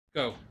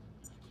Go.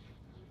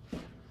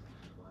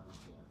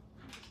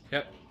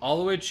 Yep, all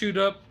the way chewed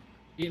up,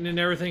 eaten and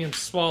everything, and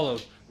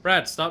swallowed.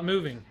 Brad, stop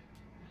moving.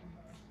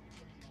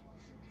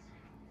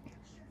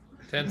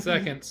 10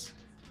 seconds.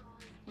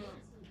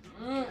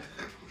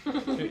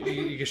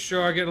 You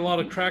sure are getting a lot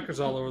of crackers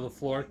all over the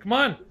floor. Come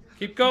on,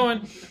 keep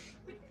going.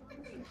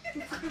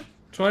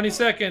 20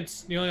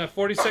 seconds. You only have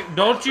 40 seconds.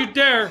 Don't you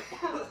dare.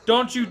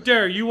 Don't you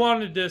dare. You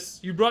wanted this.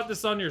 You brought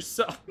this on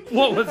yourself.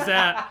 What was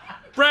that?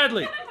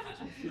 Bradley.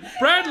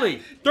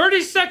 Bradley,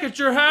 30 seconds.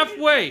 You're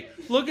halfway.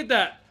 Look at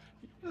that.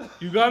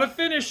 You gotta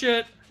finish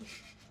it.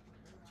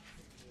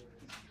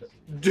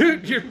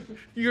 Dude,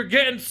 you're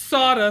getting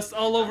sawdust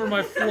all over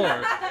my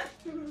floor.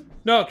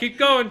 No, keep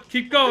going.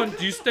 Keep going.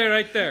 You stay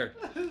right there.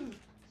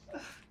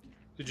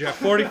 Did you have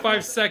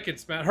 45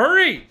 seconds, man?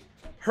 Hurry!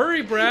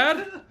 Hurry,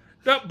 Brad!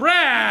 No,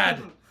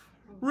 Brad!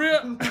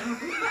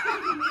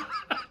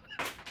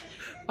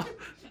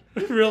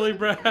 Really,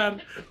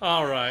 Brad?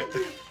 All right.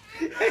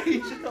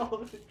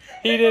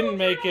 He didn't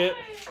make it.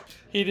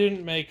 He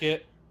didn't make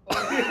it.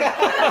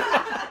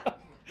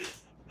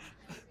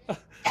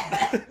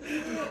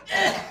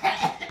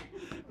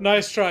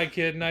 Nice try,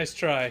 kid. Nice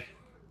try.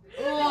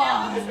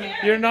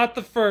 You're not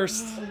the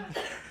first.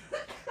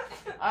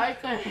 I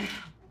think.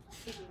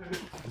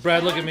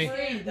 Brad, look at me.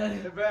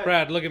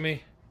 Brad, look at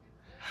me.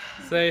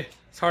 Say,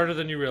 it's harder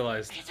than you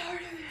realized. It's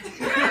harder.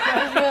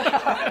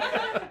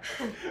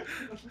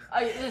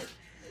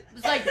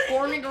 It's like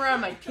forming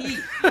around my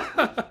teeth.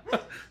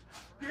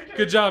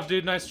 Good job,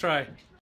 dude. Nice try.